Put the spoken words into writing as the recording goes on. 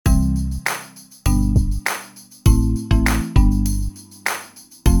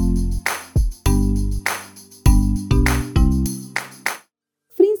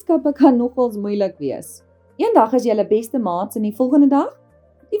Vriendskappe kan nogals moeilik wees. Eendag is julle beste maats en die volgende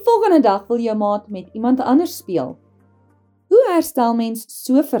dag wil jou maat met iemand anders speel. Hoe herstel mens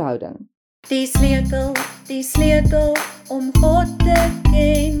so verhouding? Die sleutel om God te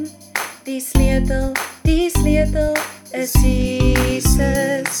ken. Die sleutel is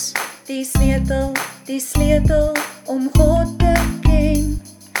Jesus. Die sleutel om God te ken.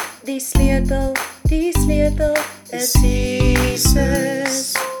 Die sleutel is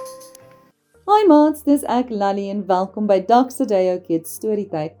Jesus. Hi maats, dis ek Lally en welkom by Dr. Kids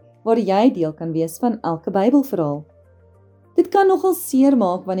Storietyd, waar jy deel kan wees van elke Bybelverhaal. Dit kan nogal seer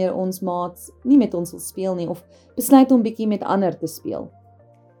maak wanneer ons maats nie met ons wil speel nie of besluit om bietjie met ander te speel.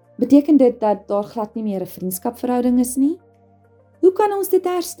 Beteken dit dat daar glad nie meer 'n vriendskapverhouding is nie? Hoe kan ons dit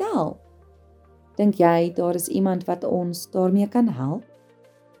herstel? Dink jy daar is iemand wat ons daarmee kan help?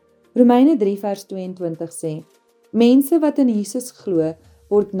 Romeine 3 vers 22 sê, mense wat in Jesus glo,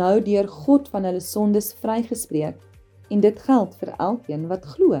 word nou deur God van hulle sondes vrygespreek en dit geld vir elkeen wat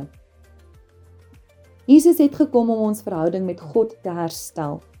glo. Jesus het gekom om ons verhouding met God te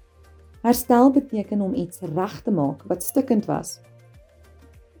herstel. Herstel beteken om iets reg te maak wat stikkend was.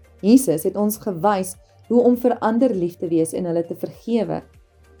 Jesus het ons gewys hoe om vir ander lief te wees en hulle te vergewe,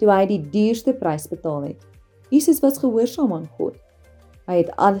 toe hy die duurste prys betaal het. Jesus was gehoorsaam aan God. Hy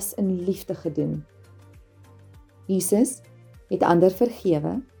het alles in liefde gedoen. Jesus het ander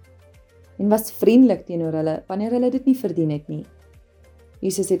vergewe en was vriendelik teenoor hulle wanneer hulle dit nie verdien het nie.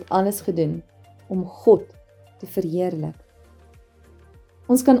 Jesus het alles gedoen om God te verheerlik.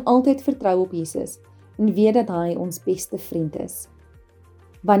 Ons kan altyd vertrou op Jesus en weet dat hy ons beste vriend is.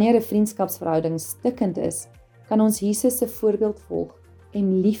 Wanneer 'n vriendskapsverhouding stikkend is, kan ons Jesus se voorbeeld volg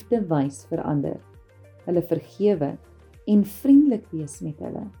en liefde wys vir ander, hulle vergewe en vriendelik wees met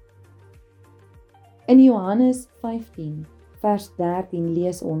hulle. In Johannes 15 vers 13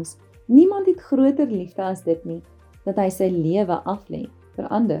 lees ons, niemand het groter liefde as dit nie, dat hy sy lewe aflê vir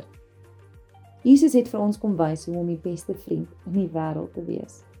ander. Jesus het vir ons kom wys hoe om die beste vriend in die wêreld te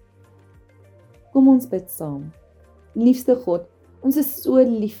wees. Kom ons bid saam. Liefste God, ons is so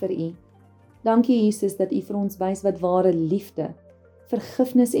lief vir U. Dankie Jesus dat U vir ons wys wat ware liefde,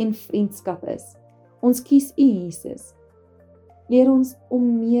 vergifnis en vriendskap is. Ons kies U Jesus. Leer ons om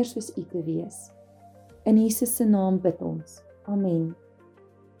meer soos U te wees. In Jesus se naam bid ons. Amen.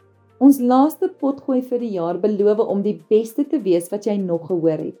 Ons laaste potgooi vir die jaar beloof om die beste te wees wat jy nog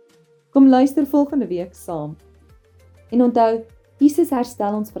gehoor het. Kom luister volgende week saam. En onthou, Jesus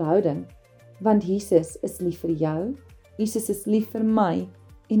herstel ons verhouding, want Jesus is lief vir jou, Jesus is lief vir my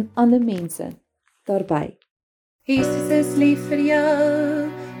en alle mense daarby. Jesus is lief vir jou.